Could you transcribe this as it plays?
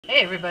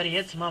Hey everybody,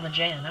 it's Mama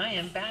J and I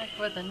am back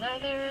with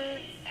another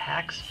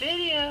hacks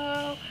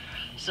video.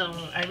 So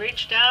I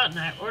reached out and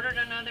I ordered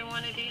another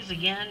one of these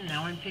again.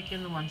 Now I'm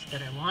picking the ones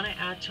that I want to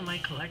add to my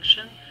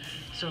collection.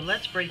 So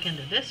let's break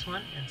into this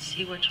one and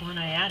see which one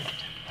I added.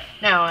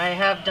 Now I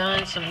have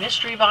done some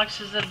mystery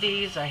boxes of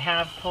these. I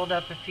have pulled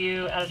up a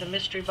few out of the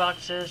mystery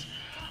boxes.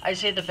 I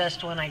say the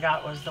best one I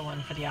got was the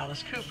one for the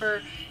Alice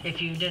Cooper. If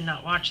you did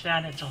not watch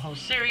that, it's a whole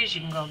series.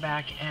 You can go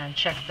back and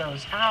check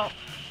those out.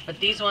 But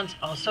these ones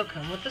also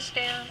come with a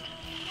stand,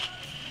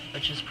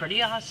 which is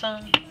pretty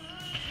awesome.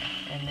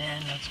 And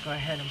then let's go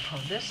ahead and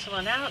pull this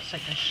one out so I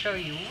can show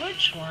you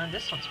which one.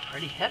 This one's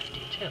pretty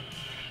hefty too.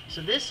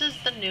 So this is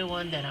the new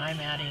one that I'm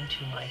adding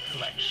to my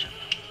collection.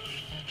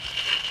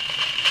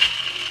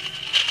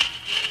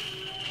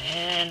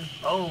 And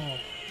boom,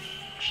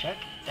 check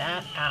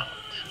that out.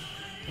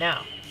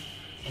 Now,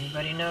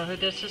 anybody know who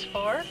this is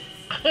for?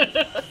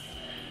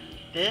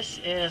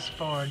 This is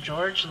for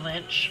George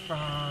Lynch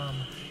from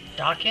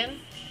Dokken.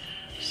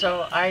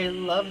 So I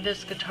love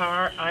this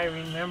guitar. I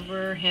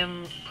remember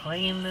him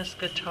playing this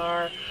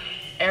guitar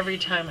every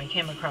time I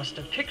came across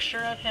a picture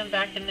of him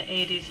back in the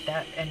 80s,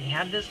 and he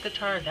had this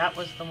guitar. That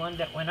was the one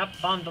that went up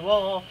on the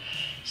wall.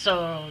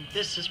 So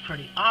this is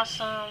pretty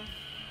awesome.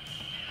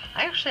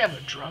 I actually have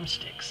a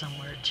drumstick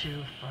somewhere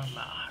too from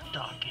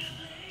Dokken.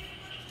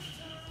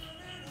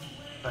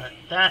 But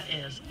that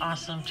is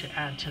awesome to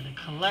add to the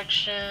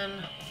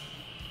collection.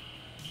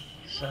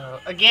 So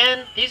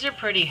again, these are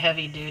pretty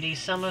heavy duty,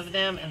 some of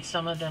them, and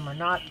some of them are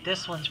not.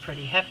 This one's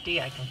pretty hefty.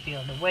 I can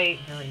feel the weight,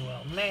 very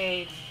well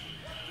made.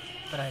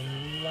 But I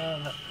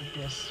love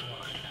this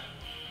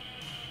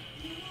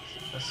one.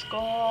 The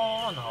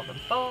skull and all the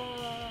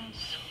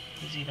bones.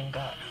 He's even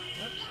got,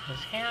 his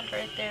hand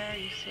right there,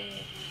 you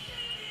see.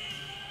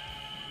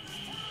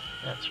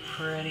 That's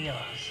pretty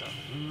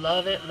awesome.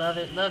 Love it, love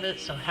it, love it.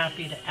 So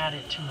happy to add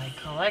it to my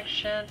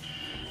collection.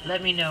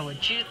 Let me know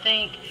what you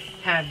think.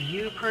 Have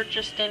you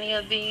purchased any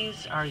of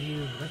these? Are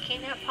you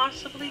looking at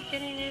possibly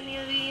getting any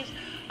of these?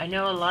 I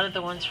know a lot of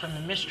the ones from the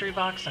mystery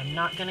box I'm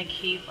not going to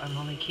keep. I'm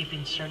only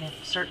keeping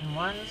certain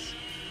ones.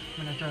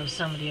 I'm going to throw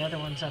some of the other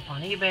ones up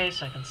on eBay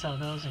so I can sell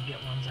those and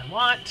get ones I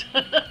want.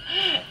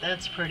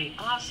 That's pretty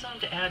awesome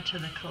to add to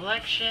the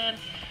collection.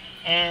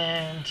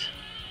 And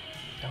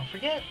don't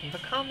forget, leave a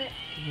comment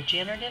to get you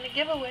entered in a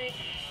giveaway.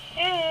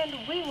 And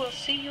we will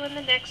see you in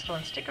the next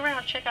one. Stick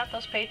around, check out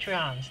those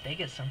Patreons. They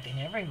get something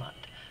every month.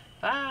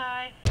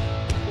 Bye.